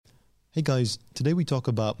Hey guys, today we talk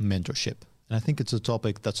about mentorship, and I think it's a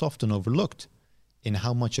topic that's often overlooked in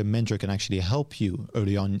how much a mentor can actually help you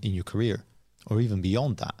early on in your career, or even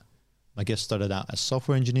beyond that. My guest started out as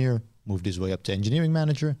software engineer, moved his way up to engineering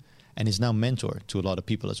manager, and is now mentor to a lot of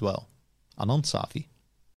people as well. Anand Safi.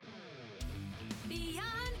 Beyond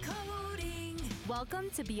Coding. Welcome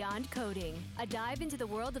to Beyond Coding, a dive into the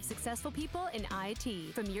world of successful people in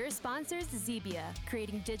IT. From your sponsors, Xebia,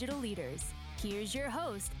 creating digital leaders. Here's your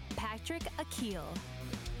host, Patrick Akil.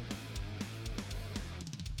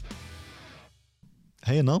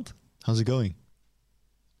 Hey Anand, how's it going?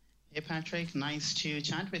 Hey Patrick, nice to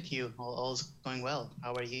chat with you. All's going well.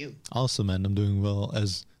 How are you? Awesome, man. I'm doing well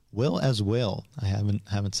as well. I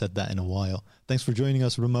haven't said that in a while. Thanks for joining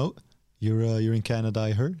us remote. You're in Canada,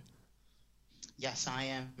 I heard. Yes, I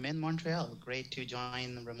am in Montreal. Great to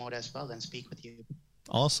join remote as well and speak with you.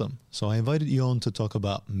 Awesome. So I invited you on to talk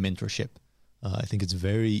about mentorship. I think it's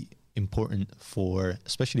very important for,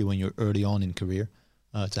 especially when you're early on in career,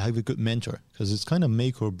 to have a good mentor, because it's kind of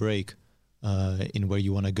make or break in where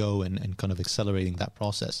you want to go and kind of accelerating that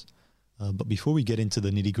process. But before we get into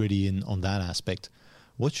the nitty gritty on that aspect,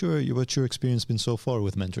 what's your experience been so far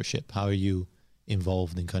with mentorship? How are you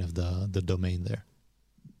involved in kind of the domain there?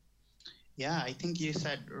 Yeah, I think you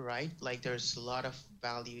said right. Like there's a lot of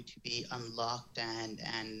value to be unlocked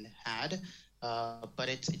and had. But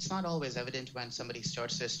it's not always evident when somebody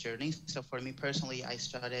starts this journey. So for me personally, I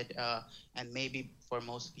started, and maybe for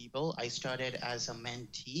most people, I started as a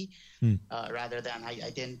mentee rather than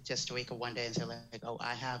I didn't just wake up one day and say like, oh,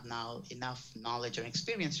 I have now enough knowledge or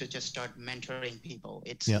experience to just start mentoring people.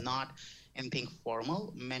 It's not anything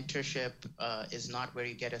formal. Mentorship is not where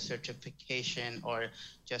you get a certification or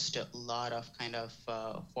just a lot of kind of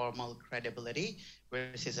formal credibility,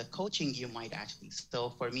 versus a coaching you might actually.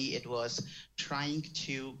 So for me, it was trying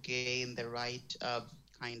to gain the right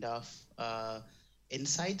kind of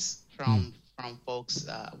insights from folks,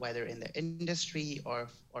 whether in the industry or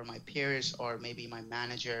my peers or maybe my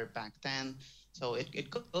manager back then. So it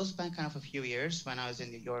goes back kind of a few years when I was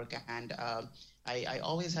in New York, and I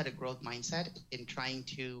always had a growth mindset in trying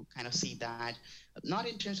to kind of see that, not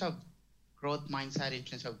in terms of growth mindset in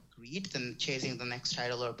terms of greed and chasing the next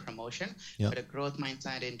title or promotion, but a growth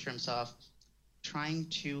mindset in terms of trying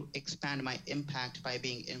to expand my impact by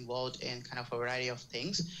being involved in kind of a variety of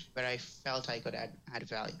things where I felt I could add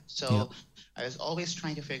value. So I was always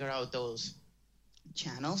trying to figure out those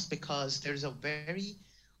channels, because there's a very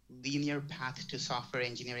linear path to software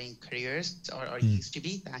engineering careers, or used to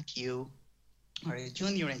be, that you are a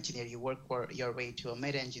junior engineer, you work your way to a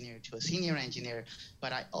mid-engineer, to a senior engineer.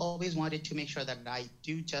 But I always wanted to make sure that I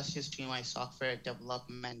do justice to my software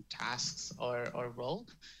development tasks or role,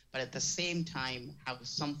 but at the same time have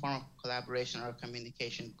some form of collaboration or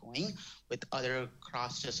communication going with other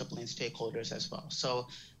cross-discipline stakeholders as well. So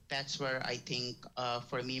that's where I think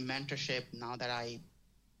for me, mentorship, now that I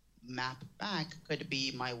map back, could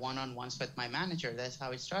be my one-on-ones with my manager. That's how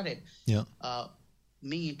it started.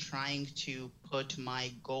 Me trying to put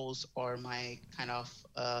my goals or my kind of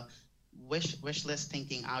wish list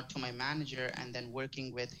thinking out to my manager, and then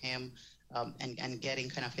working with him and getting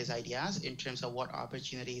kind of his ideas in terms of what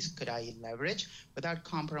opportunities could I leverage without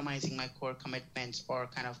compromising my core commitments or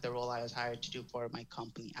kind of the role I was hired to do for my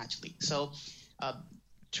company actually. So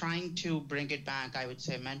trying to bring it back, I would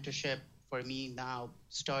say mentorship for me now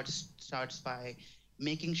starts by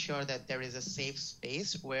making sure that there is a safe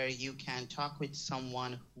space where you can talk with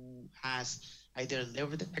someone who has either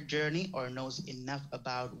lived that journey or knows enough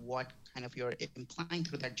about what kind of you're implying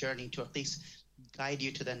through that journey to at least guide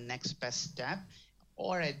you to the next best step,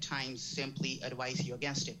 or at times simply advise you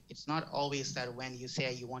against it. It's not always that when you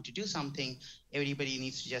say you want to do something, everybody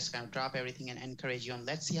needs to just kind of drop everything and encourage you and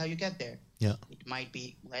let's see how you get there. It might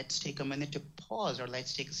be, let's take a minute to pause, or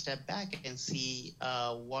let's take a step back and see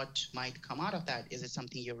what might come out of that. Is it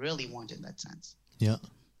something you really want in that sense?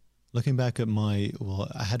 Looking back at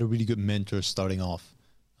I had a really good mentor starting off,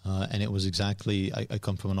 and it was exactly, I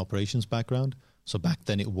come from an operations background. So back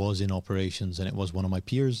then it was in operations and it was one of my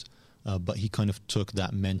peers, but he kind of took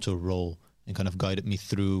that mentor role and kind of guided me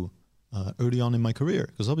through early on in my career.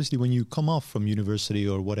 Because obviously when you come off from university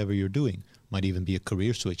or whatever you're doing, might even be a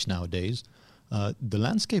career switch nowadays, the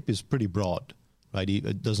landscape is pretty broad, right?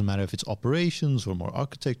 It doesn't matter if it's operations or more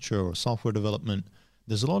architecture or software development.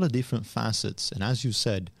 There's a lot of different facets. And as you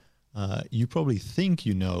said, you probably think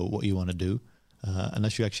you know what you want to do.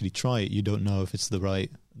 Unless you actually try it, you don't know if it's the right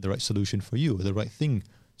solution for you or the right thing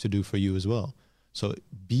to do for you as well. So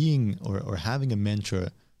being or having a mentor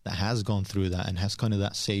that has gone through that and has kind of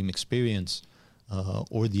that same experience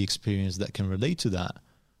or the experience that can relate to that,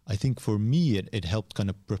 I think for me, it helped kind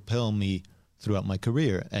of propel me throughout my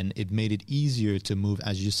career, and it made it easier to move,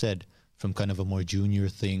 as you said, from kind of a more junior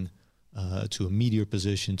thing to a meteor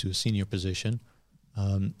position to a senior position.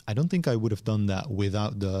 I don't think I would have done that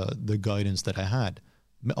without the guidance that I had.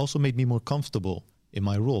 It also made me more comfortable in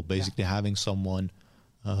my role, basically having someone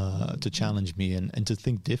to challenge me and to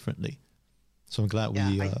think differently. So I'm glad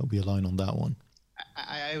we align on that one.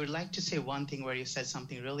 I would like to say one thing where you said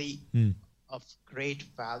something really of great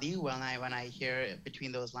value when I hear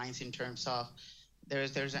between those lines in terms of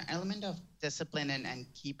there's an element of discipline and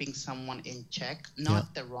keeping someone in check,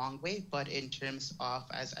 not the wrong way, but in terms of,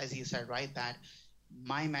 as you said, right, that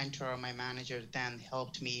my mentor or my manager then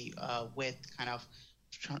helped me with kind of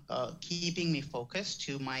keeping me focused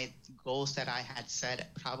to my goals that I had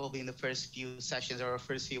set probably in the first few sessions or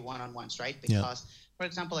first few one-on-ones, right? Because, for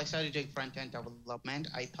example, I started doing front-end development.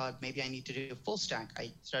 I thought maybe I need to do full stack.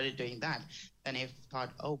 I started doing that. Then I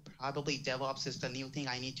thought, probably DevOps is the new thing.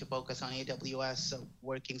 I need to focus on AWS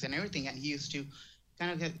workings and everything. And he used to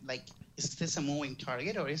kind of get like, is this a moving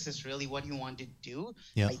target or is this really what you want to do?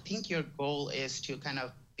 I think your goal is to kind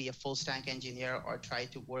of be a full stack engineer or try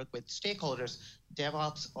to work with stakeholders.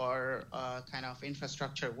 DevOps or kind of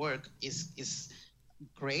infrastructure work is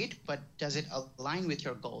great, but does it align with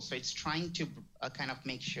your goals? So it's trying to kind of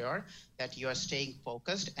make sure that you are staying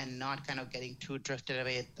focused and not kind of getting too drifted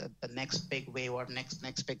away at the next big wave or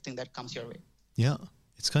next big thing that comes your way. Yeah,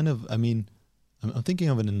 it's kind of, I mean, I'm thinking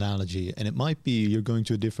of an analogy, and it might be you're going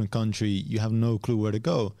to a different country, you have no clue where to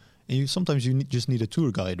go, and sometimes you just need a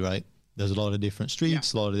tour guide, right? There's a lot of different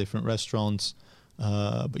streets, a lot of different restaurants,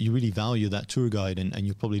 but you really value that tour guide, and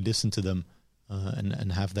you probably listen to them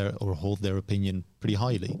and have their or hold their opinion pretty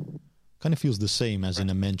highly. Kind of feels the same as in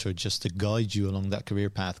a mentor, just to guide you along that career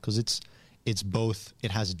path, because it's both, it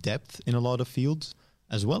has depth in a lot of fields,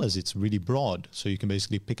 as well as it's really broad, so you can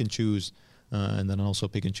basically pick and choose, and then also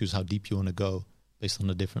pick and choose how deep you want to go based on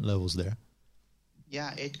the different levels there.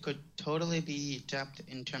 Yeah, it could totally be depth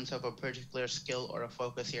in terms of a particular skill or a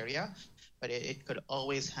focus area, but it could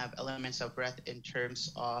always have elements of breadth in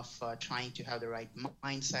terms of trying to have the right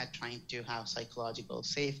mindset, trying to have psychological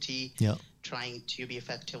safety, trying to be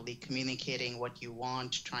effectively communicating what you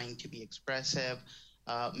want, trying to be expressive,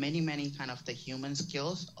 many kind of the human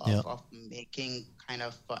skills of making kind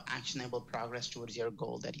of actionable progress towards your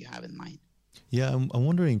goal that you have in mind. Yeah, I'm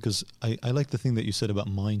wondering, because I like the thing that you said about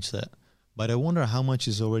mindset, but I wonder how much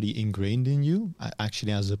is already ingrained in you,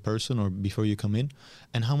 actually as a person or before you come in,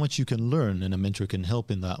 and how much you can learn, and a mentor can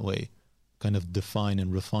help in that way, kind of define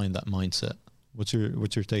and refine that mindset. What's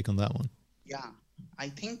your take on that one? Yeah, I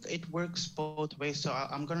think it works both ways. So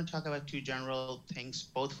I'm going to talk about two general things,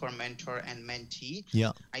 both for mentor and mentee.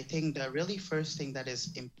 Yeah. I think the really first thing that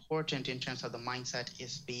is important in terms of the mindset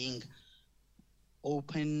is being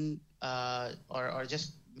open or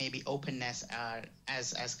just maybe openness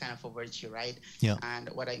as kind of a virtue, right? Yeah. And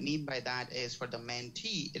what I mean by that is for the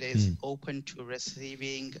mentee, it is open to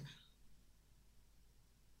receiving.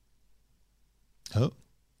 Oh,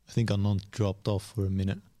 I think Anand dropped off for a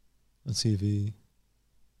minute. Let's see if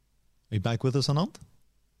are you back with us, Anand?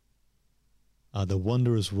 The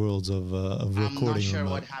wondrous worlds of recording. I'm not sure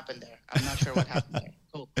what happened there.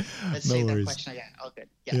 Cool. Let's say that question again. Oh, good.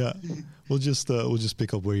 Yeah. We'll just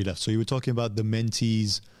pick up where you left. So you were talking about the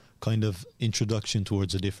mentee's kind of introduction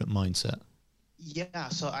towards a different mindset. Yeah.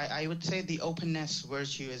 So I would say the openness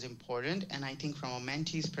virtue is important. And I think from a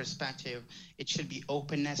mentee's perspective, it should be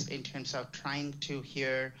openness in terms of trying to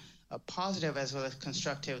hear positive as well as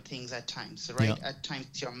constructive things at times, right? Yeah. At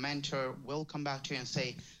times your mentor will come back to you and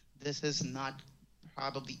say, this is not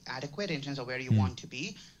probably adequate in terms of where you want to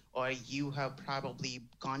be, or you have probably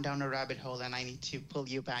gone down a rabbit hole and I need to pull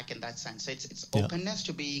you back in that sense. So it's openness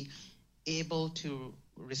to being able to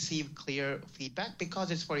receive clear feedback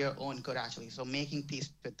because it's for your own good, actually. So making peace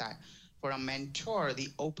with that. For a mentor, the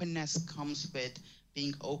openness comes with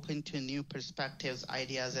being open to new perspectives,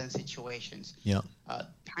 ideas, and situations. Yeah.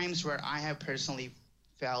 Times where I have personally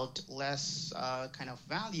felt less kind of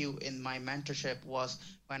value in my mentorship was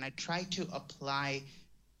when I tried to apply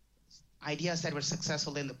ideas that were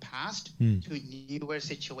successful in the past to newer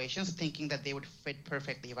situations, thinking that they would fit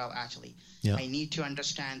perfectly well, actually. Yeah. I need to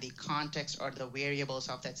understand the context or the variables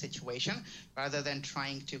of that situation rather than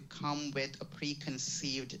trying to come with a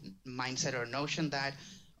preconceived mindset or notion that,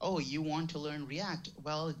 oh, you want to learn React?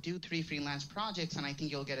 Well, do 3 freelance projects and I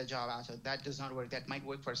think you'll get a job out of it. That does not work. That might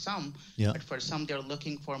work for some, but for some, they're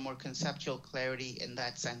looking for more conceptual clarity in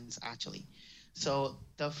that sense, actually. So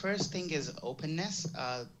the first thing is openness,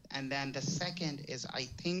 and then the second is, I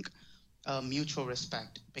think, mutual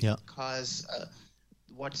respect, because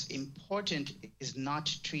what's important is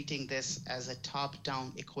not treating this as a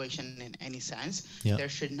top-down equation in any sense. Yeah. There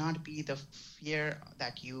should not be the fear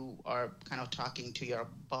that you are kind of talking to your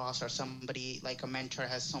boss or somebody like a mentor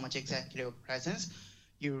has so much executive presence.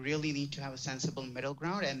 You really need to have a sensible middle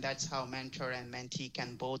ground, and that's how mentor and mentee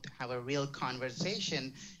can both have a real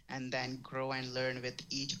conversation and then grow and learn with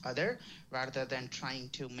each other, rather than trying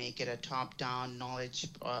to make it a top-down knowledge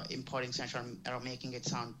importing center or making it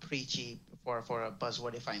sound preachy for a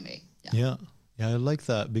buzzword, if I may. Yeah, I like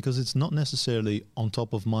that, because it's not necessarily on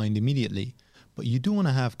top of mind immediately, but you do want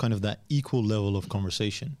to have kind of that equal level of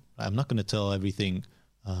conversation. I'm not going to tell everything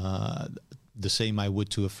the same I would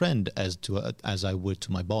to a friend as I would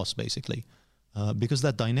to my boss, basically, because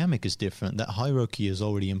that dynamic is different. That hierarchy is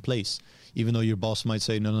already in place. Even though your boss might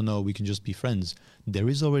say, no, we can just be friends, there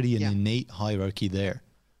is already an innate hierarchy there.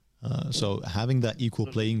 So having that equal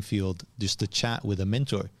playing field, just to chat with a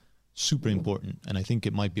mentor, super important. And I think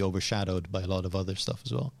it might be overshadowed by a lot of other stuff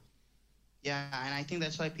as well. Yeah, and I think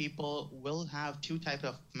that's why people will have two types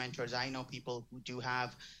of mentors. I know people who do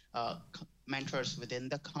have mentors within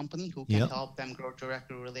the company who can help them grow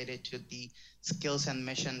directly related to the skills and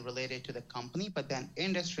mission related to the company, but then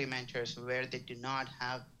industry mentors where they do not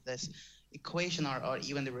have this equation or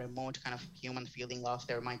even the remote kind of human feeling of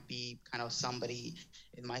there might be kind of somebody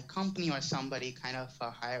in my company or somebody kind of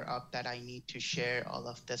higher up that I need to share all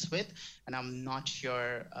of this with, and I'm not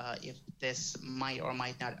sure if this might or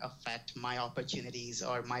might not affect my opportunities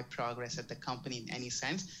or my progress at the company in any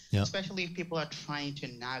sense, especially if people are trying to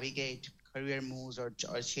navigate career moves or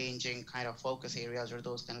changing kind of focus areas or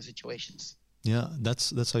those kind of situations. Yeah,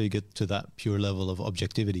 that's how you get to that pure level of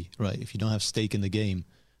objectivity, right? If you don't have stake in the game,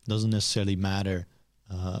 it doesn't necessarily matter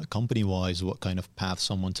company-wise what kind of path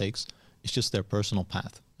someone takes. It's just their personal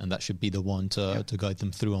path, and that should be the one to guide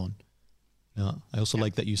them through on. Yeah, I also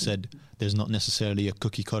like that you said there's not necessarily a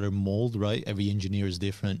cookie-cutter mold, right? Every engineer is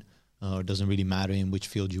different. It doesn't really matter in which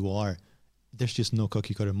field you are. There's just no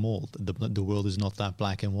cookie-cutter mold. The world is not that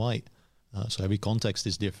black and white. So every context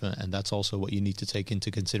is different, and that's also what you need to take into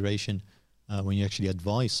consideration when you actually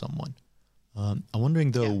advise someone. I'm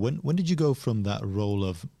wondering, though, when did you go from that role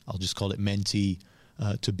of, I'll just call it mentee,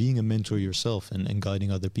 to being a mentor yourself and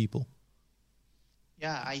guiding other people?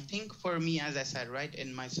 Yeah, I think for me, as I said, right,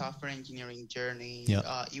 in my software engineering journey,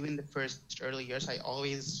 even the first early years, I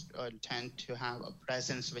always tend to have a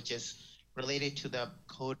presence which is related to the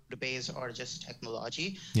code base or just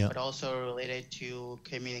technology, but also related to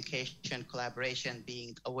communication, collaboration,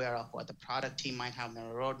 being aware of what the product team might have on their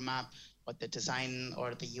roadmap, what the design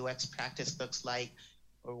or the UX practice looks like,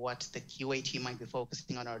 or what the QA team might be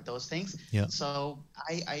focusing on, or those things. So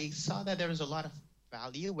I saw that there was a lot of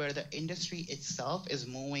value where the industry itself is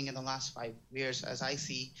moving in the last 5 years, as I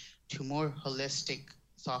see, to more holistic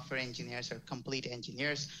software engineers or complete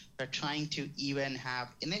engineers. They're trying to even have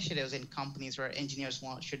initiatives in companies where engineers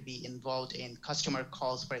should be involved in customer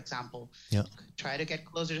calls, for example, try to get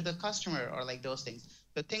closer to the customer or like those things.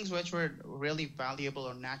 The things which were really valuable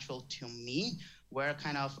or natural to me were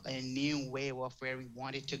kind of a new wave of where we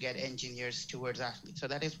wanted to get engineers towards actually. So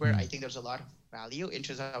that is where I think there's a lot of value in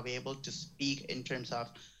terms of being able to speak in terms of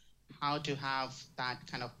how to have that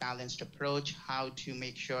kind of balanced approach, how to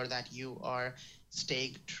make sure that you are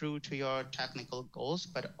staying true to your technical goals,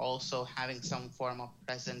 but also having some form of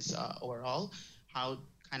presence overall, how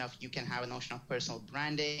kind of you can have a notion of personal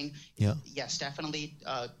branding. Yes, definitely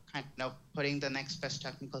kind of putting the next best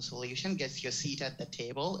technical solution gets your seat at the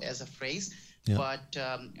table as a phrase, but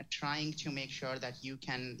trying to make sure that you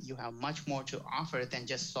have much more to offer than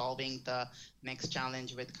just solving the next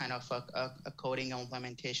challenge with kind of a coding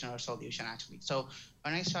implementation or solution actually. So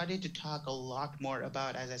when I started to talk a lot more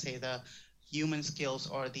about, as I say, the human skills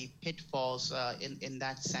or the pitfalls in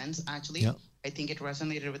that sense, actually, I think it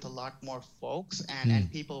resonated with a lot more folks,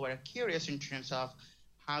 and people were curious in terms of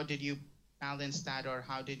how did you balance that, or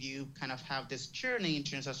how did you kind of have this journey in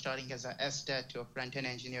terms of starting as a SDET to a front-end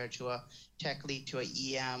engineer to a tech lead to a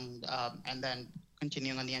EM, and then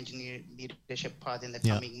continuing on the engineer leadership path in the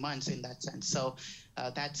coming months in that sense. So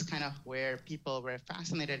that's kind of where people were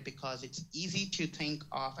fascinated, because it's easy to think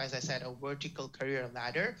of, as I said, a vertical career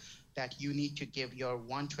ladder that you need to give your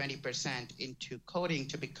 120% into coding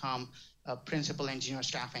to become a principal engineer,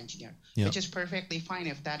 staff engineer, which is perfectly fine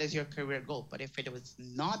if that is your career goal. But if it was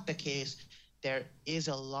not the case, there is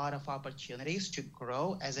a lot of opportunities to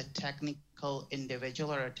grow as a technical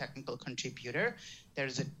individual or a technical contributor.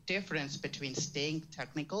 There's a difference between staying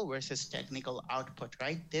technical versus technical output,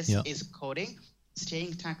 right? This is coding.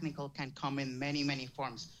 Staying technical can come in many, many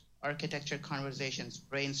forms. Architecture conversations,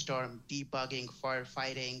 brainstorm, debugging,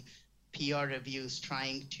 firefighting, PR reviews,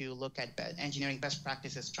 trying to look at engineering best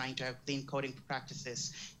practices, trying to have clean coding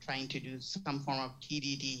practices, trying to do some form of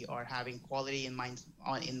TDD or having quality in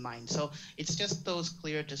mind. So it's just those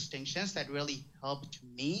clear distinctions that really helped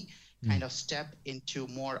me kind of step into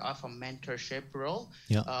more of a mentorship role,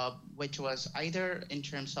 which was either in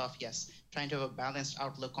terms of, trying to have a balanced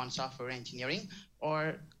outlook on software engineering,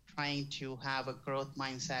 or trying to have a growth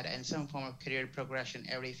mindset and some form of career progression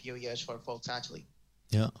every few years for folks actually.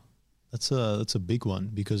 Yeah, that's a big one,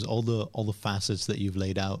 because all the facets that you've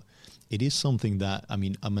laid out, it is something that, I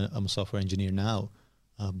mean, I'm a software engineer now,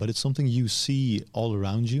 but it's something you see all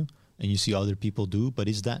around you and you see other people do, but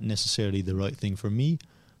is that necessarily the right thing for me?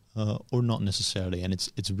 Or not necessarily. And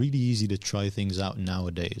it's really easy to try things out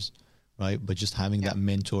nowadays, right? But just having that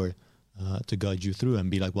mentor to guide you through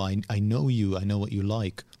and be like, well, I know you, I know what you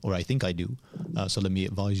like, or I think I do, so let me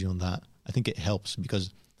advise you on that. I think it helps,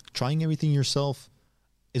 because trying everything yourself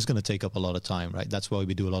is going to take up a lot of time, right? That's why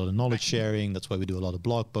we do a lot of knowledge sharing. That's why we do a lot of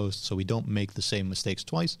blog posts, so we don't make the same mistakes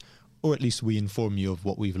twice, or at least we inform you of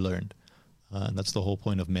what we've learned. And that's the whole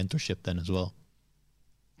point of mentorship then as well.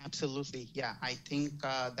 Absolutely. Yeah, I think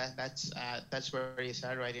that's where you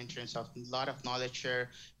said, right, in terms of a lot of knowledge share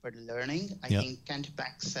for learning. I think Kent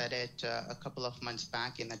Beck said it a couple of months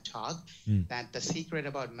back in a talk, that the secret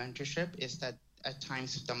about mentorship is that at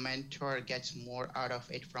times the mentor gets more out of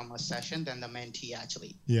it from a session than the mentee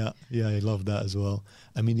actually. Yeah, I love that as well.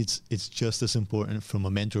 I mean, it's just as important from a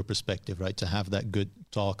mentor perspective, right, to have that good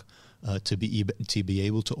talk, to be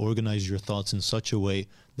able to organize your thoughts in such a way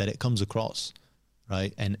that it comes across.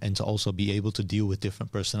 Right. And to also be able to deal with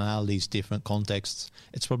different personalities, different contexts.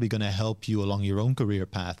 It's probably going to help you along your own career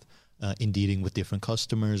path in dealing with different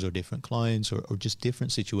customers or different clients or just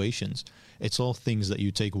different situations. It's all things that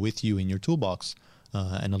you take with you in your toolbox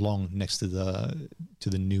and along next to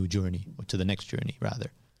the new journey, or to the next journey,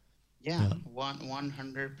 rather. Yeah,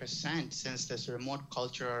 100%. Since this remote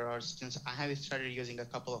culture, or since I have started using a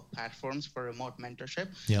couple of platforms for remote mentorship,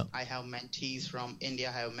 I have mentees from India,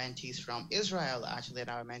 I have mentees from Israel, actually, and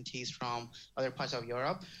I have mentees from other parts of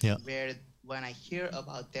Europe, where when I hear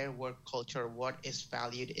about their work culture, what is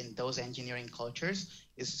valued in those engineering cultures,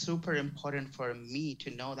 is super important for me to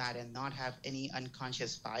know that and not have any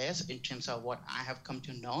unconscious bias in terms of what I have come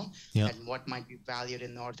to know and what might be valued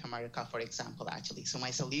in North America, for example, actually. So my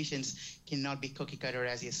solutions cannot be cookie cutter,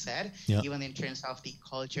 as you said, even in terms of the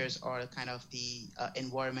cultures or kind of the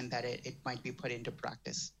environment that it might be put into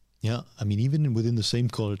practice. Yeah, I mean, even within the same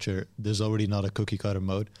culture, there's already not a cookie cutter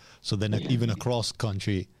mode. So then even across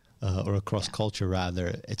country, or across culture,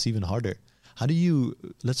 rather, it's even harder. How do you,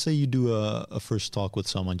 let's say you do a first talk with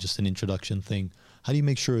someone, just an introduction thing. How do you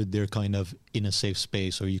make sure they're kind of in a safe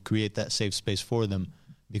space, or you create that safe space for them?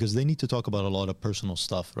 Because they need to talk about a lot of personal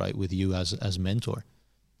stuff, right, with you as mentor.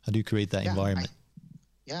 How do you create that environment?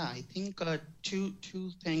 I think two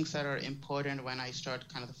things that are important when I start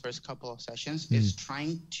kind of the first couple of sessions is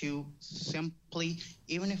trying to simply,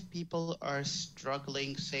 even if people are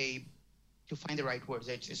struggling, say, to find the right words.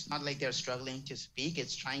 It's not like they're struggling to speak.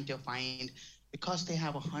 It's trying to find, because they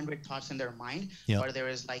have 100 thoughts in their mind, or there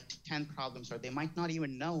is like 10 problems, or they might not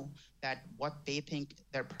even know that what they think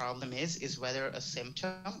their problem is whether a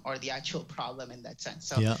symptom or the actual problem in that sense.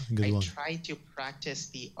 So I try to practice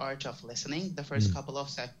the art of listening the first couple of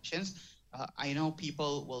sessions. I know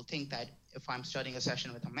people will think that if I'm starting a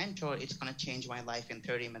session with a mentor, it's going to change my life in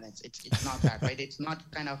 30 minutes. It's not that, right? It's not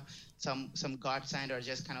kind of some godsend or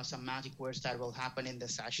just kind of some magic words that will happen in the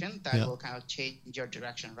session that will kind of change your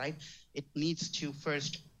direction, right? It needs to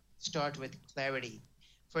first start with clarity.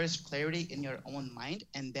 First, clarity in your own mind,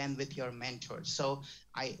 and then with your mentors. So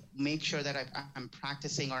I make sure that I'm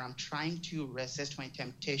practicing, or I'm trying to resist my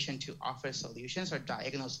temptation to offer solutions or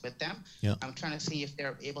diagnose with them. I'm trying to see if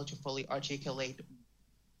they're able to fully articulate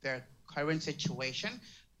their current situation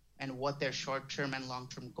and what their short-term and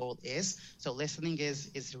long-term goal is. So listening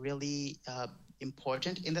is really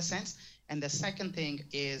important in the sense. And the second thing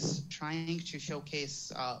is trying to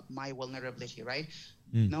showcase my vulnerability, right?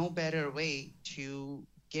 No better way to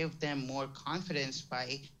give them more confidence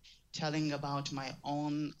by telling about my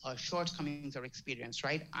own shortcomings or experience,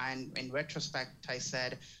 right? And in retrospect, I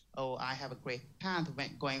said, I have a great path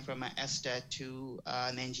going from an ESTA to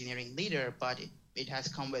an engineering leader, but it has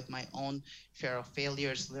come with my own share of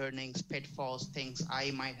failures, learnings, pitfalls, things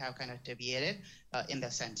I might have kind of deviated in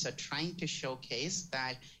the sense. So trying to showcase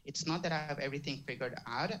that it's not that I have everything figured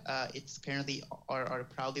out. It's currently or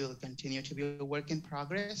probably will continue to be a work in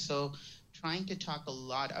progress. So trying to talk a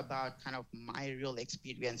lot about kind of my real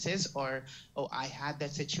experiences, or, I had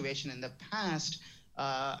that situation in the past.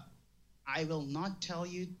 I will not tell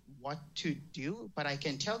you what to do, but I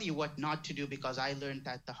can tell you what not to do because I learned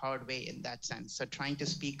that the hard way in that sense. So trying to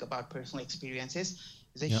speak about personal experiences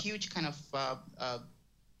is a huge kind of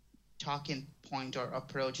talking point or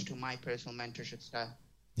approach to my personal mentorship style.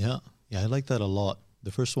 Yeah, I like that a lot.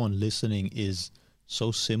 The first one, listening, is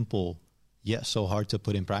so simple, yet so hard to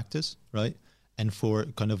put in practice, right? And for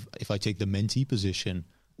kind of, if I take the mentee position,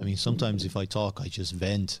 I mean, sometimes if I talk, I just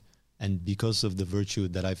vent. And because of the virtue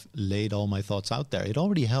that I've laid all my thoughts out there, it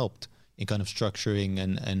already helped in kind of structuring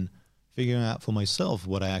and figuring out for myself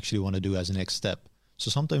what I actually want to do as a next step. So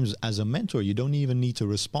sometimes as a mentor, you don't even need to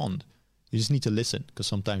respond. You just need to listen, because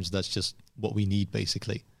sometimes that's just what we need,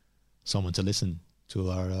 basically. Someone to listen to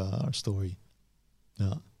our story.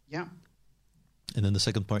 Yeah. And then the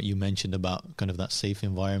second part you mentioned about kind of that safe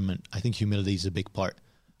environment, I think humility is a big part.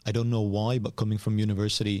 I don't know why, but coming from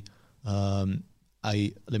university,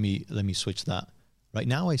 let me switch that. Right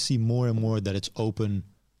now, I see more and more that it's open,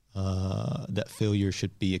 that failure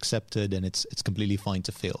should be accepted, and it's completely fine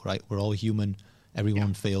to fail, right? We're all human.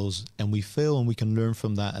 Everyone fails, and we fail, and we can learn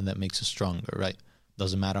from that, and that makes us stronger, right?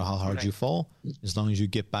 Doesn't matter how hard you fall, as long as you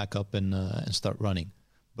get back up and start running.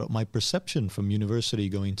 But my perception from university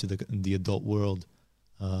going to the adult world,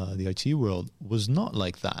 the IT world, was not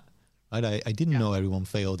like that. Right? I didn't know everyone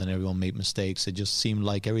failed and everyone made mistakes. It just seemed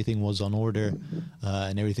like everything was on order,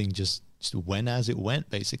 and everything just went as it went,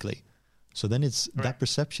 basically. So then that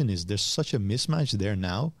perception is, there's such a mismatch there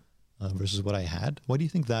now versus what I had. What do you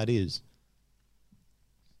think that is?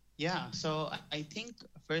 Yeah, so I think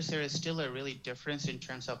first there is still a really difference in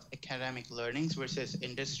terms of academic learnings versus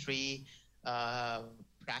industry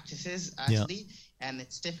practices, actually. And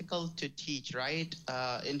it's difficult to teach, right?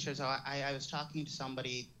 In terms of, I was talking to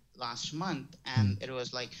somebody last month, and it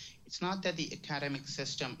was like, it's not that the academic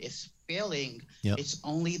system is failing, it's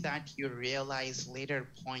only that you realize later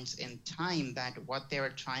points in time that what they were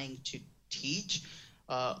trying to teach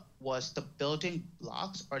was the building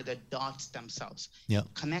blocks or the dots themselves.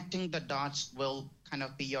 Connecting the dots will kind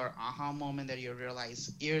of be your aha moment that you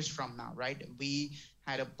realize years from now, right? We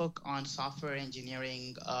had a book on software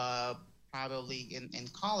engineering probably in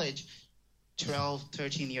college 12,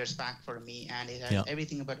 13 years back for me, and it had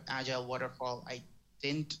everything about agile waterfall. I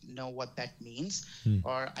didn't know what that means,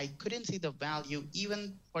 or I couldn't see the value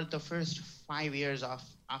even for the first 5 years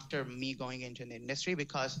after me going into the industry,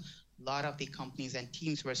 because a lot of the companies and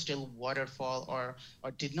teams were still waterfall or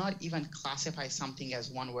did not even classify something as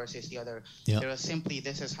one versus the other. There was simply,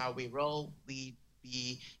 this is how we roll. We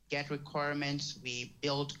get requirements, we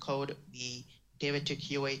build code, we give it to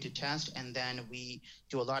QA to test, and then we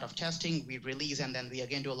do a lot of testing, we release, and then we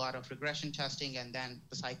again do a lot of regression testing, and then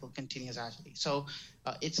the cycle continues actually. So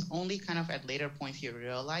it's only kind of at later points you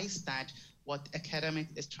realize that what academic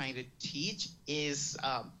is trying to teach is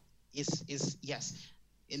yes,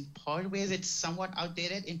 in part ways it's somewhat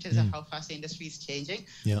outdated in terms of how fast the industry is changing,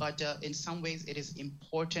 but in some ways it is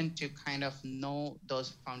important to kind of know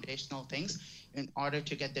those foundational things in order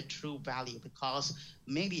to get the true value, because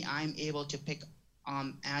maybe I'm able to pick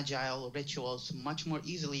on agile rituals much more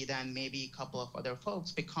easily than maybe a couple of other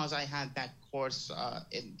folks, because I had that course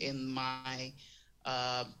in my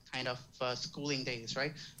kind of schooling days,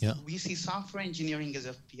 right? We see software engineering as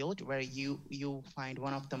a field where you find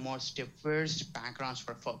one of the most diverse backgrounds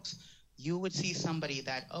for folks. You would see somebody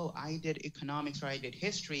that, oh, I did economics, or I did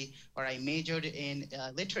history, or I majored in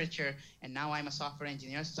literature, and now I'm a software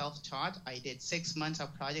engineer, self-taught. I did 6 months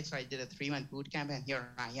of projects, or I did a 3-month boot camp, and here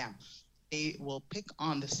I am. They will pick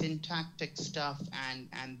on the syntactic stuff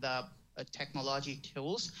and the technology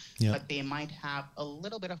tools, but they might have a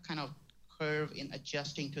little bit of kind of curve in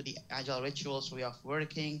adjusting to the agile rituals, way of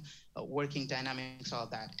working dynamics, all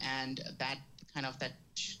that. And that kind of that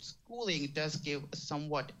schooling does give a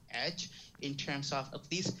somewhat edge in terms of at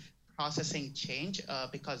least processing change,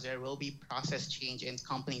 because there will be process change in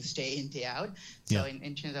companies day in, day out. So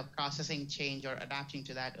in terms of processing change or adapting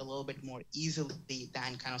to that a little bit more easily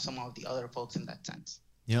than kind of some of the other folks in that sense.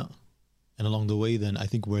 Yeah. And along the way, then I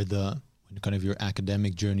think when kind of your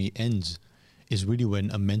academic journey ends is really when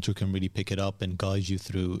a mentor can really pick it up and guide you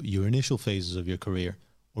through your initial phases of your career,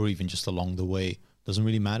 or even just along the way. Doesn't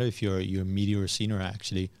really matter if you're media or senior,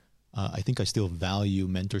 actually. I think I still value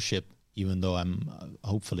mentorship, even though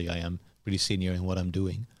hopefully I am pretty senior in what I'm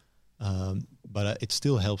doing. But it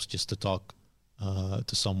still helps just to talk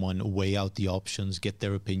to someone, weigh out the options, get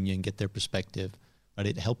their opinion, get their perspective. Right?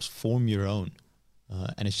 It helps form your own.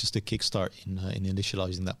 And it's just a kickstart in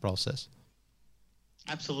initializing that process.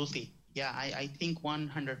 Absolutely. Yeah, I think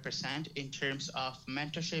 100% in terms of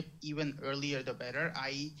mentorship, even earlier the better.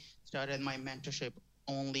 I started my mentorship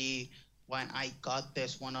only when I got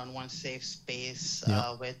this one-on-one safe space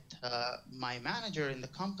with my manager in the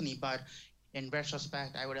company. But in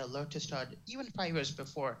retrospect, I would have loved to start even 5 years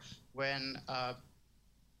before, when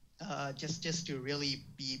just to really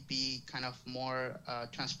be kind of more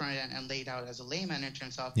transparent and laid out as a layman in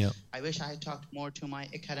terms of, I wish I had talked more to my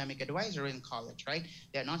academic advisor in college, right?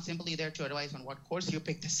 They're not simply there to advise on what course you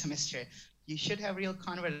pick this semester. You should have real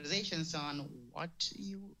conversations on what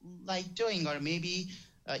you like doing, or maybe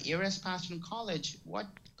years past in college, what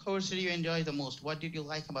course did you enjoy the most? What did you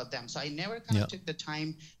like about them? So I never kind of took the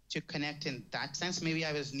time to connect in that sense. Maybe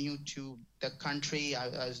I was new to the country, I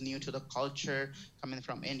was new to the culture coming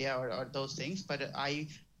from India or those things, but I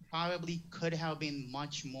probably could have been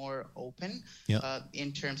much more open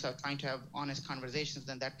in terms of trying to have honest conversations.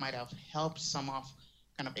 Then that might have helped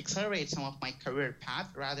kind of accelerate some of my career path,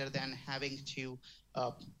 rather than having to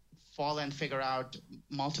fall and figure out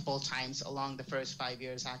multiple times along the first 5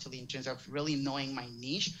 years, actually, in terms of really knowing my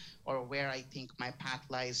niche or where I think my path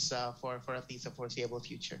lies for at least a foreseeable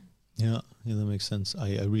future. Yeah, that makes sense.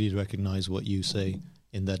 I really recognize what you say,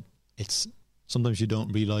 in that it's sometimes you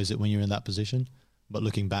don't realize it when you're in that position, but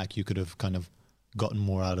looking back, you could have kind of gotten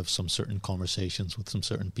more out of some certain conversations with some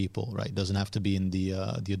certain people, right? It doesn't have to be in the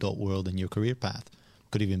adult world in your career path.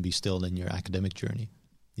 It could even be still in your academic journey.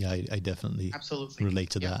 Yeah, I definitely relate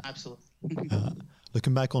to that. Absolutely.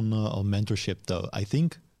 Looking back on mentorship, though, I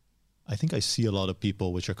think I see a lot of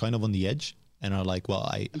people which are kind of on the edge and are like, well,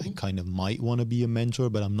 I kind of might want to be a mentor,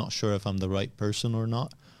 but I'm not sure if I'm the right person or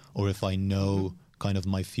not, or if I know kind of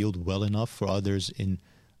my field well enough for others and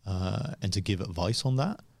to give advice on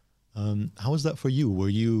that. How was that for you?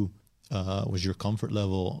 Was your comfort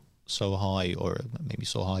level so high, or maybe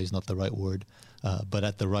so high is not the right word, but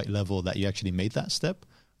at the right level that you actually made that step?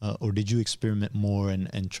 Or did you experiment more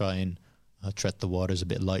and try and tread the waters a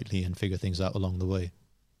bit lightly and figure things out along the way?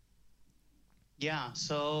 Yeah,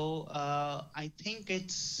 so I think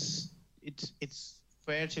it's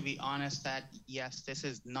fair to be honest that, yes, this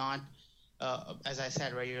is not, as I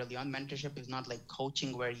said very early on, mentorship is not like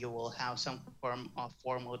coaching where you will have some form of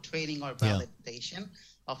formal training or validation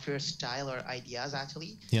of your style or ideas,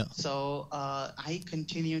 actually. Yeah. So I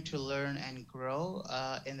continue to learn and grow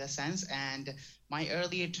in the sense, and my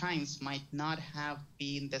earlier times might not have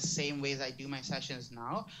been the same ways I do my sessions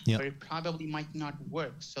now, or it probably might not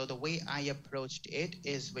work. So the way I approached it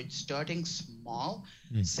is with starting small.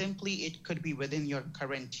 Simply, it could be within your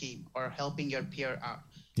current team or helping your peer out.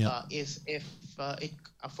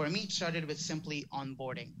 For me, it started with simply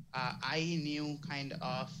onboarding. I knew kind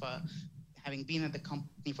of, having been at the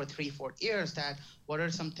company for 3-4 years, that what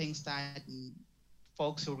are some things that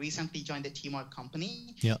folks who recently joined the team or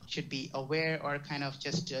company should be aware or kind of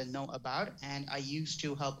just know about. And I used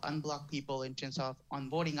to help unblock people in terms of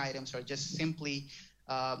onboarding items, or just simply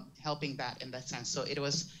helping that in that sense. So it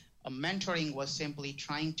was mentoring was simply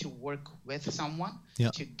trying to work with someone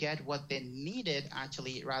to get what they needed,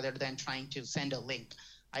 actually, rather than trying to send a link.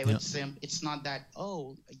 I would say it's not that,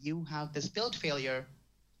 oh, you have this build failure,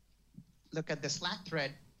 look at the Slack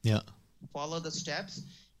thread, follow the steps,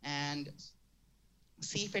 and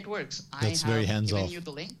see if it works. That's very hands-off. I have given you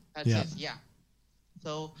the link that says,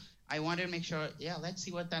 So I wanted to make sure, let's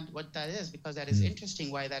see what that is, because that is interesting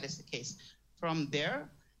why that is the case. From there,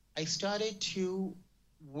 I started to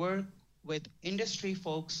work with industry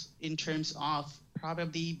folks in terms of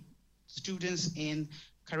probably students in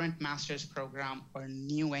current master's program or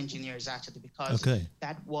new engineers, actually, because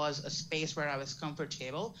that was a space where I was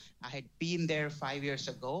comfortable. I had been there 5 years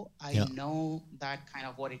ago. I know that kind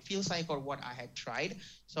of what it feels like or what I had tried.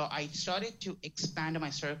 So I started to expand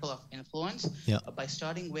my circle of influence by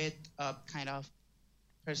starting with kind of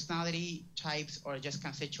personality types or just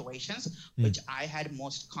kind of situations which I had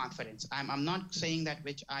most confidence. I'm not saying that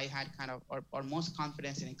which I had kind of or most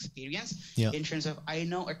confidence in experience in terms of I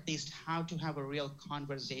know at least how to have a real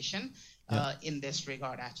conversation in this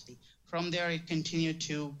regard, actually. From there, it continued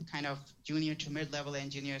to kind of junior to mid-level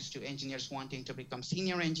engineers to engineers wanting to become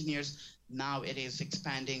senior engineers. Now it is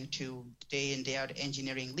expanding to day in, day out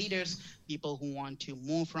engineering leaders, people who want to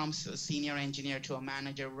move from a senior engineer to a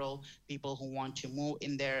manager role, people who want to move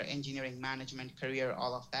in their engineering management career,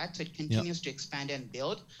 all of that. So it continues to expand and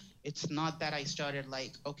build. It's not that I started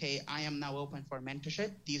like, okay, I am now open for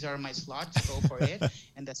mentorship. These are my slots, go for it.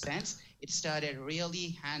 In the sense, it started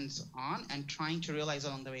really hands-on and trying to realize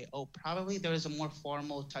along the way, oh, probably there is a more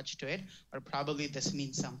formal touch to it, or probably this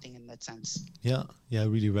means something in that sense. Yeah, I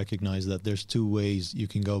really recognize that there's two ways you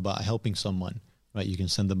can go about helping someone, right? You can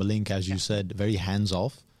send them a link, as you said, very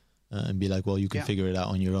hands-off, and be like, well, you can figure it out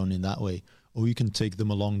on your own in that way. Or you can take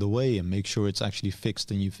them along the way and make sure it's actually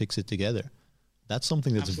fixed and you fix it together. that's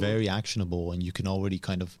something that's Absolutely. very actionable and you can already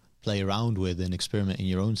kind of play around with and experiment in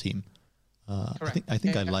your own team. I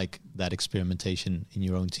think I like that experimentation in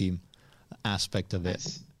your own team aspect of it.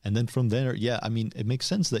 Yes. And then from there, yeah, I mean, it makes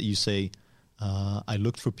sense that you say, I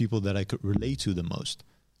looked for people that I could relate to the most,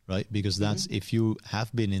 right? Because that's, if you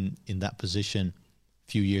have been in that position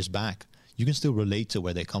a few years back, you can still relate to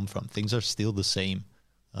where they come from. Things are still the same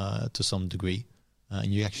to some degree. And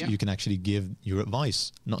you can actually give your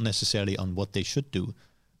advice, not necessarily on what they should do,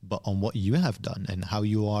 but on what you have done and how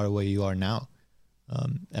you are where you are now.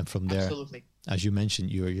 And from there, Absolutely. as you mentioned,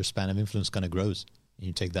 your span of influence kind of grows and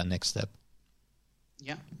you take that next step.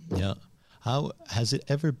 Yeah. Yeah. How has it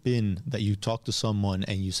ever been that you talked to someone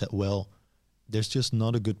and you said, well, there's just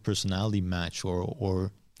not a good personality match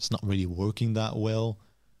or it's not really working that well?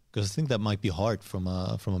 Because I think that might be hard from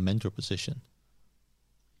a mentor position.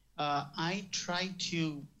 I try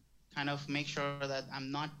to kind of make sure that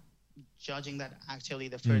I'm not judging that actually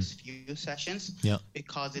the first few sessions,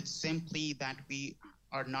 because it's simply that we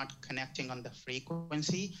are not connecting on the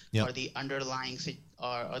frequency or the underlying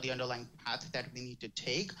or the underlying path that we need to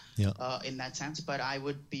take in that sense. But I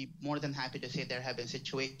would be more than happy to say there have been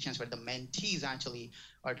situations where the mentees actually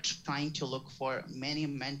are trying to look for many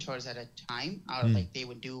mentors at a time, or like they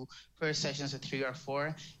would do first sessions of 3 or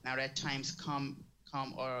 4. Now at times come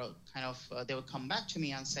or kind of they would come back to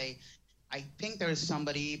me and say, I think there is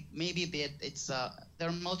somebody, maybe it's there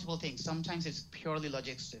are multiple things. Sometimes it's purely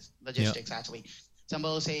logistics actually.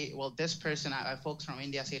 Somebody will say, well, this person, folks from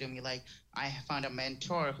India say to me, like, I found a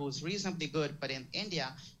mentor who's reasonably good, but in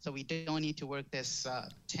India, so we don't need to work this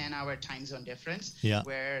 10-hour time zone difference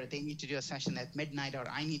where they need to do a session at midnight, or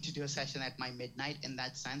I need to do a session at my midnight in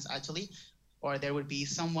that sense, actually. Or there would be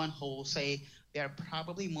someone who will say they are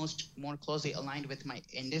probably more closely aligned with my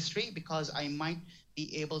industry, because I might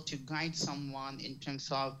be able to guide someone in terms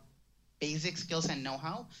of basic skills and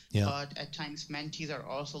know-how, but at times mentees are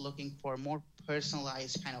also looking for more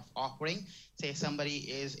personalized kind of offering. Say somebody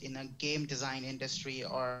is in a game design industry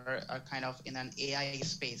or kind of in an AI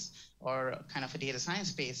space or kind of a data science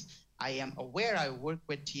space. I am aware I work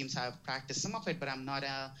with teams, I've practiced some of it, but I'm not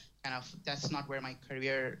that's not where my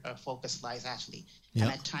career focus lies actually.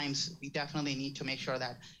 And at times we definitely need to make sure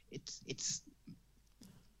that it's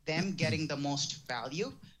them getting the most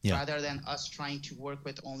value rather than us trying to work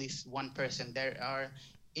with only one person. There are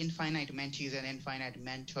infinite mentees and infinite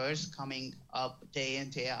mentors coming up day in,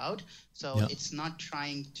 day out. So it's not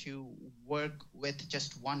trying to work with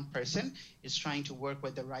just one person. It's trying to work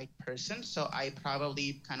with the right person. So I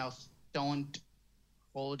probably kind of don't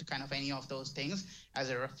hold kind of any of those things as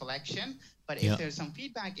a reflection. But if there's some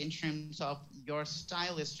feedback in terms of your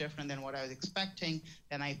style is different than what I was expecting,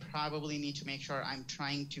 then I probably need to make sure I'm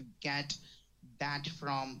trying to get that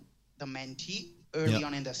from the mentee early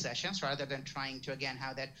on in the sessions, rather than trying to, again,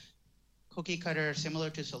 have that cookie cutter, similar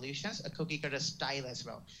to solutions, a cookie cutter style as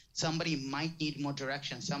well. Somebody might need more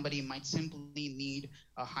direction. Somebody might simply need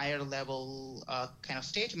a higher level kind of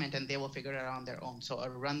statement, and they will figure it out on their own. So a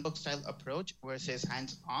runbook style approach versus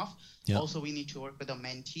hands off. Also, we need to work with the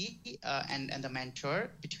mentee and the mentor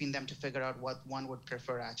between them to figure out what one would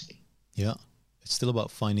prefer actually. Yeah. It's still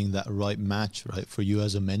about finding that right match, right, for you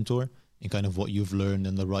as a mentor and kind of what you've learned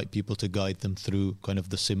and the right people to guide them through kind of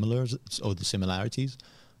the similars or the similarities.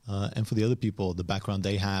 And for the other people, the background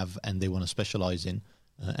they have and they want to specialize in,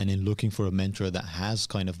 and in looking for a mentor that has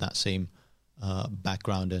kind of that same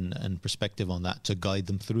background and perspective on that to guide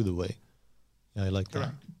them through the way. Yeah, I like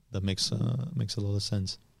that. That makes a lot of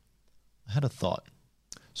sense. I had a thought.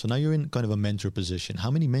 So now you're in kind of a mentor position.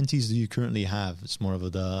 How many mentees do you currently have? It's more of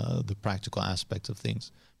the practical aspects of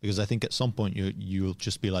things. Because I think at some point you'll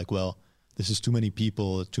just be like, well, this is too many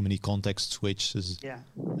people, too many context switches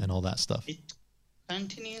and all that stuff. It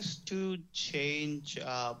continues to change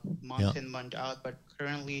month in, month out, but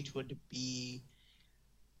currently it would be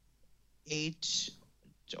 8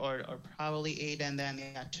 or probably 8, and then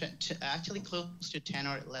actually close to 10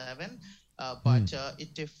 or 11. But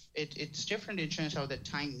it's different in terms of the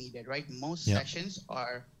time needed, right? Most sessions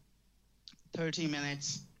are 30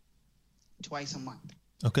 minutes twice a month.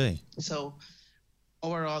 Okay. So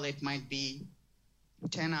overall, it might be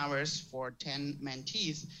 10 hours for 10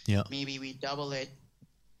 mentees. Maybe we double it.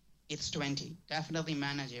 It's 20. Definitely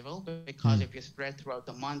manageable, because if you spread throughout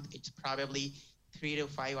the month, it's probably 3 to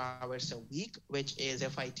 5 hours a week, which is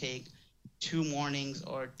if I take 2 mornings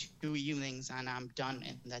or 2 evenings and I'm done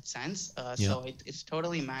in that sense. So it's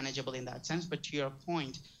totally manageable in that sense. But to your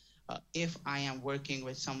point, if I am working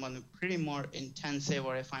with someone pretty more intensive,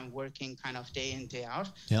 or if I'm working kind of day in, day out,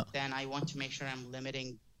 then I want to make sure I'm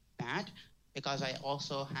limiting that. because I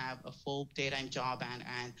also have a full daytime job,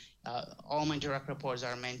 and all my direct reports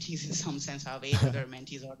are mentees in some sense. I have 8 other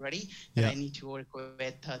mentees already that I need to work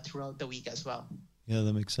with throughout the week as well. Yeah,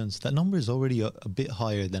 that makes sense. That number is already a bit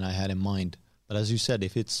higher than I had in mind. But as you said,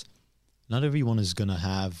 if it's not everyone is going to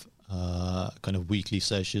have kind of weekly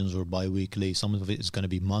sessions or bi-weekly. Some of it is going to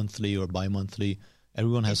be monthly or bi-monthly.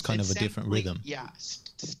 Everyone has kind of a different rhythm. Yeah,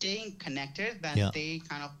 staying connected, that they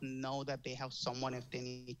kind of know that they have someone if they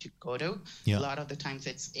need to go to. A lot of the times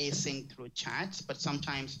it's async through chats, but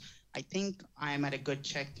sometimes I think I'm at a good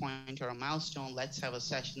checkpoint or a milestone. Let's have a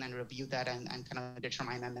session and review that and kind of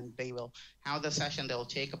determine, and then they will have the session, they'll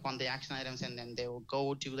take upon the action items, and then they will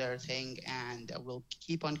go do their thing, and we'll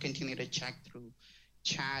keep on continue to check through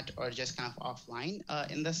chat or just kind of offline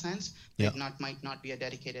in the sense. It might not be a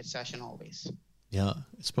dedicated session always. Yeah,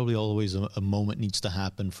 it's probably always a moment needs to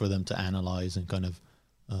happen for them to analyze and kind of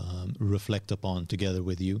reflect upon together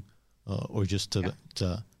with you, or just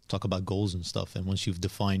to talk about goals and stuff. And once you've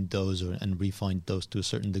defined those and refined those to a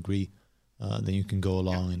certain degree, then you can go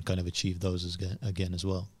along and kind of achieve those again as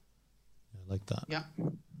well. I like that. Yeah.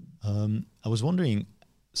 I was wondering,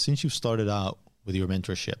 since you've started out with your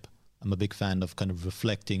mentorship, I'm a big fan of kind of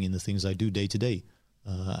reflecting in the things I do day to day.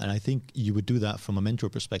 And I think you would do that from a mentor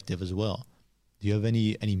perspective as well. Do you have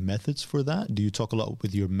any methods for that? Do you talk a lot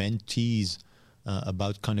with your mentees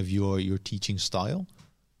about kind of your teaching style?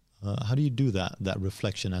 How do you do that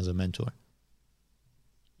reflection as a mentor?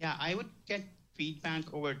 Yeah, I would get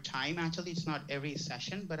feedback over time. Actually, it's not every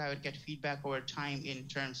session, but I would get feedback over time in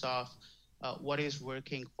terms of what is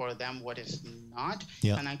working for them, what is not.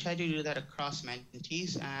 And I try to do that across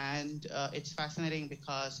mentees. And it's fascinating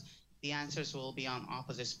because the answers will be on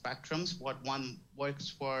opposite spectrums. What one works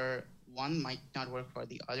for one might not work for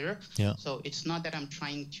the other. So it's not that I'm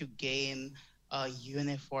trying to gain a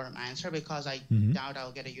uniform answer, because I doubt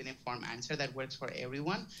I'll get a uniform answer that works for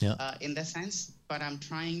everyone in the sense, but I'm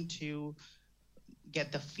trying to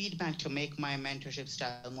get the feedback to make my mentorship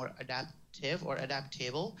style more adaptive or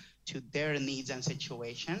adaptable to their needs and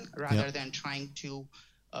situation, rather than trying to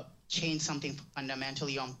change something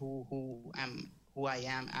fundamentally on who I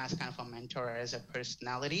am as kind of a mentor or as a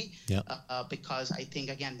personality, because I think,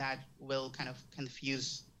 again, that will kind of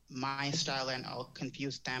confuse my style and I'll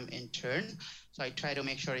confuse them in turn. So I try to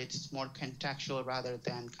make sure it's more contextual rather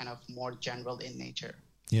than kind of more general in nature.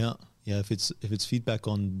 Yeah. If it's feedback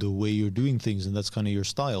on the way you're doing things and that's kind of your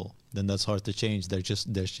style, then that's hard to change. There's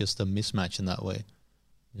just a mismatch in that way.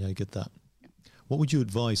 Yeah, I get that. What would you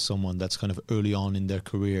advise someone that's kind of early on in their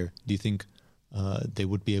career? Do you think they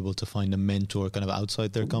would be able to find a mentor kind of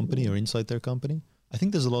outside their company or inside their company? I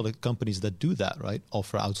think there's a lot of companies that do that, right?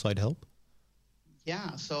 Offer outside help.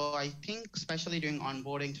 Yeah, so I think especially during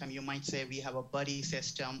onboarding time, you might say we have a buddy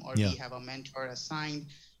system or we have a mentor assigned.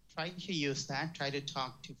 Try to use that. Try to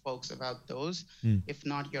talk to folks about those. If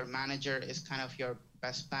not, your manager is kind of your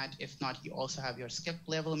best bet. If not, you also have your skip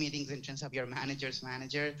level meetings in terms of your manager's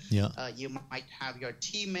manager. You might have your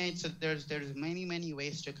teammates. So there's many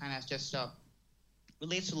ways to kind of just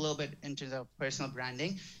relates a little bit in terms of personal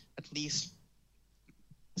branding, at least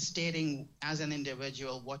stating as an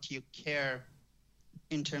individual what you care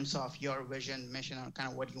in terms of your vision, mission, or kind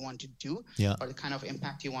of what you want to do, or the kind of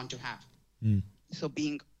impact you want to have. So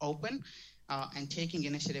being open and taking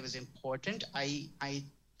initiative is important. I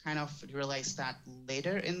kind of realized that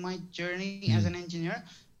later in my journey as an engineer.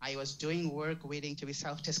 I was doing work waiting to be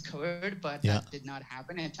self-discovered, but that did not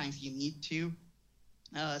happen. At times you need to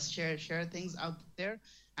share things out there,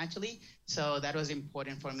 actually. So that was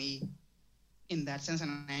important for me in that sense,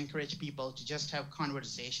 and I encourage people to just have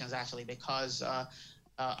conversations, actually, because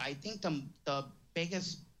I think the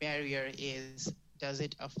biggest barrier is, does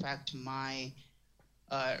it affect my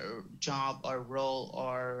job or role,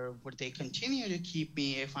 or would they continue to keep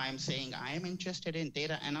me if I'm saying I am interested in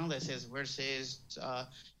data analysis versus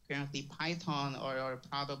currently Python or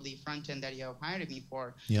probably front end that you have hired me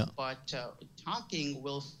for. But talking,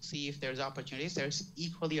 we'll see if there's opportunities. There's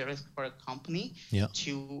equally a risk for a company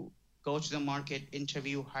to go to the market,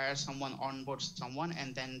 interview, hire someone, onboard someone,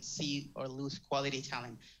 and then see or lose quality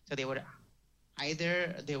talent. So they would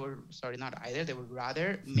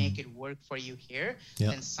rather make it work for you here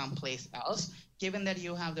than someplace else, given that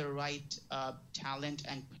you have the right talent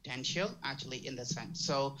and potential, actually, in the sense.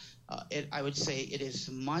 So I would say it is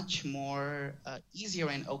much more easier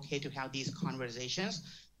and okay to have these conversations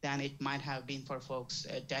than it might have been for folks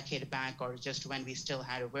a decade back, or just when we still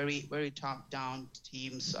had a very, very top-down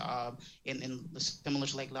teams in similar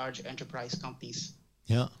to like large enterprise companies.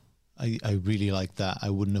 Yeah. I really like that. I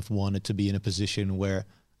wouldn't have wanted to be in a position where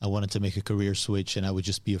I wanted to make a career switch and I would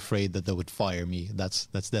just be afraid that they would fire me. That's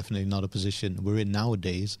definitely not a position we're in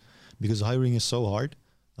nowadays, because hiring is so hard.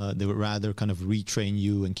 They would rather kind of retrain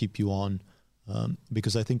you and keep you on,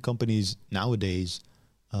 because I think companies nowadays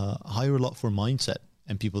hire a lot for mindset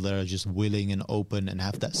and people that are just willing and open and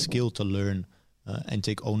have that skill to learn and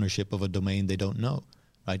take ownership of a domain they don't know,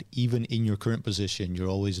 right? Even in your current position, you're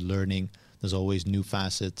always learning. There's always new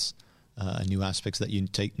facets, new aspects that you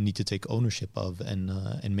need to take ownership of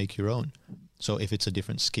and make your own. So if it's a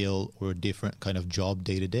different skill or a different kind of job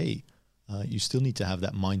day to day, you still need to have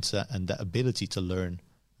that mindset and that ability to learn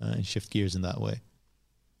and shift gears in that way.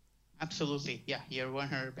 Absolutely. Yeah, you're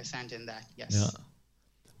 100% in that. Yes. Yeah.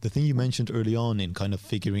 The thing you mentioned early on in kind of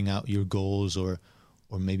figuring out your goals, or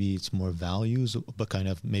maybe it's more values, but kind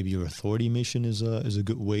of maybe your authority mission is a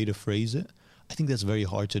good way to phrase it. I think that's very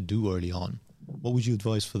hard to do early on. What would you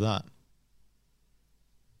advise for that?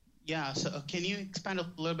 Yeah. So can you expand a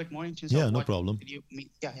little bit more into? Yeah, no problem. Did you mean?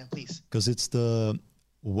 Yeah, please. Because it's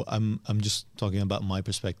I'm just talking about my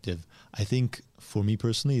perspective. I think for me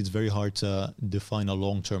personally, it's very hard to define a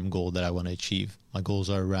long-term goal that I want to achieve. My goals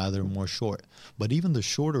are rather more short, but even the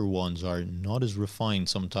shorter ones are not as refined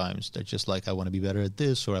sometimes. They're just like, I want to be better at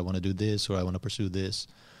this, or I want to do this, or I want to pursue this.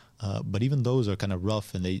 But even those are kind of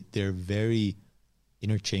rough, and they're very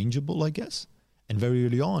interchangeable, I guess. And very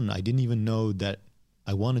early on, I didn't even know that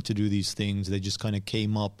I wanted to do these things. They just kind of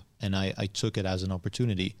came up, and I took it as an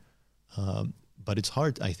opportunity. But it's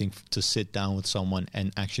hard, I think, to sit down with someone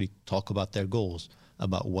and actually talk about their goals,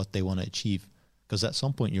 about what they want to achieve. Because at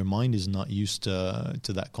some point, your mind is not used to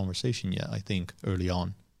that conversation yet, I think, early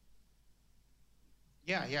on.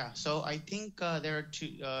 Yeah. So I think there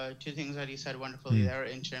are two things that you said wonderfully there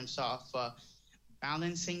in terms of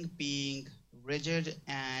balancing being rigid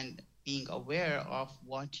and being aware of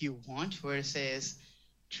what you want versus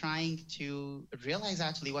trying to realize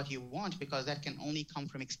actually what you want, because that can only come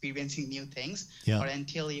from experiencing new things, or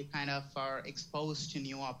until you kind of are exposed to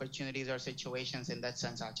new opportunities or situations in that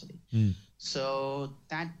sense, actually. So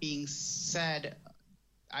that being said,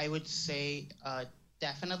 I would say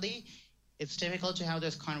definitely it's difficult to have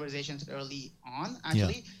those conversations early on,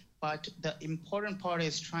 actually, but the important part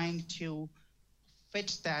is trying to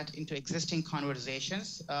fit that into existing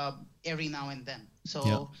conversations every now and then.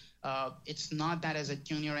 So it's not that as a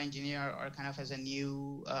junior engineer or kind of as a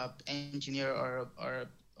new engineer or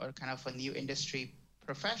kind of a new industry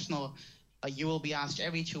professional, you will be asked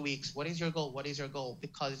every 2 weeks, what is your goal? What is your goal?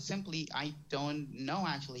 Because simply, I don't know,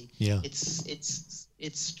 actually.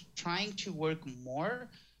 It's trying to work more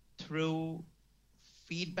through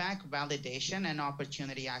feedback, validation, and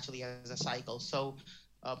opportunity actually as a cycle. So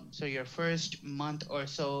your first month or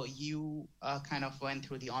so, you kind of went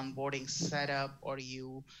through the onboarding setup, or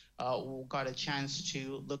you got a chance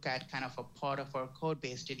to look at kind of a part of our code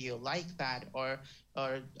base. Did you like that? Or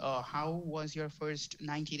how was your first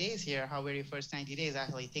 90 days here? How were your first 90 days?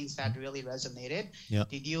 Actually, things that really resonated.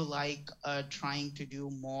 Did you like trying to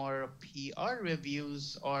do more PR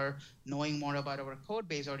reviews or knowing more about our code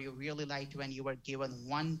base? Or you really liked when you were given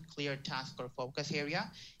one clear task or focus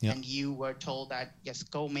area and you were told that, yes,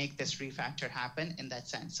 go make this refactor happen in that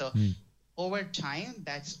sense. So over time,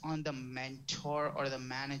 that's on the mentor or the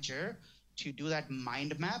manager to do that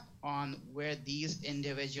mind map on where these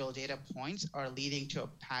individual data points are leading to a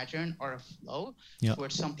pattern or a flow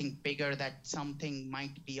towards something bigger, that something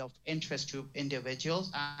might be of interest to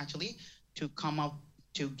individuals actually to come up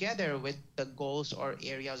together with the goals or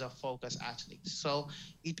areas of focus actually. So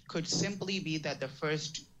it could simply be that the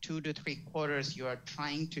first 2 to 3 quarters you are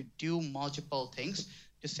trying to do multiple things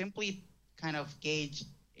to simply kind of gauge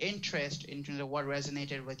interest in terms of what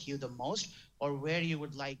resonated with you the most, or where you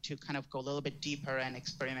would like to kind of go a little bit deeper and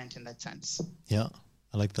experiment in that sense. Yeah,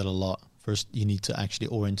 I like that a lot. First, you need to actually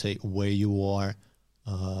orientate where you are,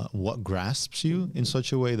 what grasps you in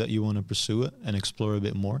such a way that you want to pursue it and explore a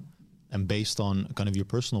bit more. And based on kind of your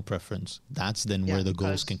personal preference, that's then where the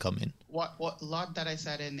goals can come in. What a lot that I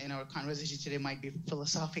said in our conversation today might be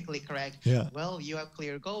philosophically correct. Well, you have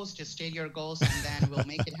clear goals, just state your goals, and then we'll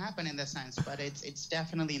make it happen in the sense. But it's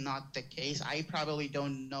definitely not the case. I probably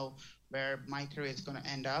don't know where my career is going to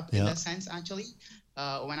end up in that sense, actually.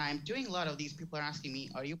 When I'm doing a lot of these, people are asking me,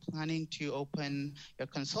 are you planning to open your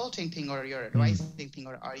consulting thing or your advising thing,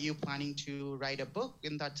 or are you planning to write a book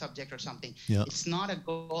in that subject or something? It's not a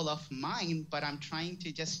goal of mine, but I'm trying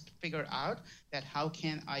to just figure out that how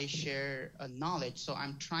can I share knowledge. So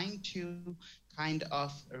I'm trying to kind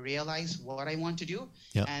of realize what I want to do,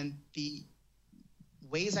 and the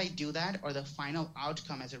ways I do that or the final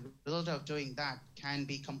outcome as a result of doing that can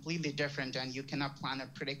be completely different, and you cannot plan or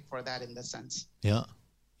predict for that in the sense. Yeah.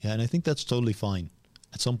 And I think that's totally fine.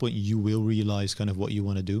 at some point you will realize kind of what you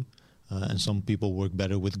want to do. And some people work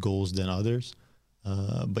better with goals than others.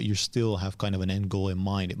 But you still have kind of an end goal in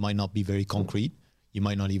mind. It might not be very concrete. You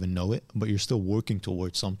might not even know it, but you're still working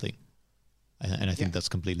towards something. And I think that's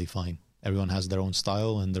completely fine. Everyone has their own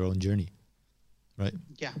style and their own journey, right?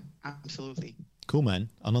 Yeah, absolutely. Cool, man.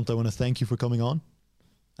 Anant, I want to thank you for coming on.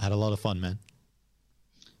 I had a lot of fun, man.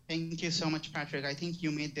 Thank you so much, Patrick. I think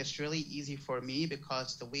you made this really easy for me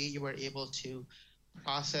because the way you were able to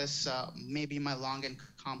process maybe my long and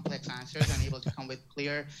complex answers and able to come with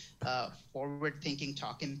clear, forward-thinking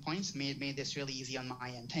talking points made this really easy on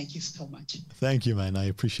my end. Thank you so much. Thank you, man. I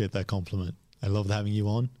appreciate that compliment. I loved having you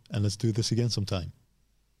on, and let's do this again sometime.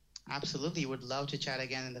 Absolutely. Would love to chat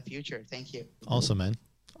again in the future. Thank you. Awesome, man.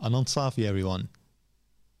 Anant Safi, everyone.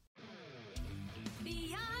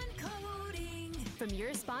 Beyond Coding. From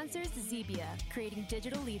your sponsors, Zebia, creating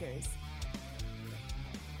digital leaders.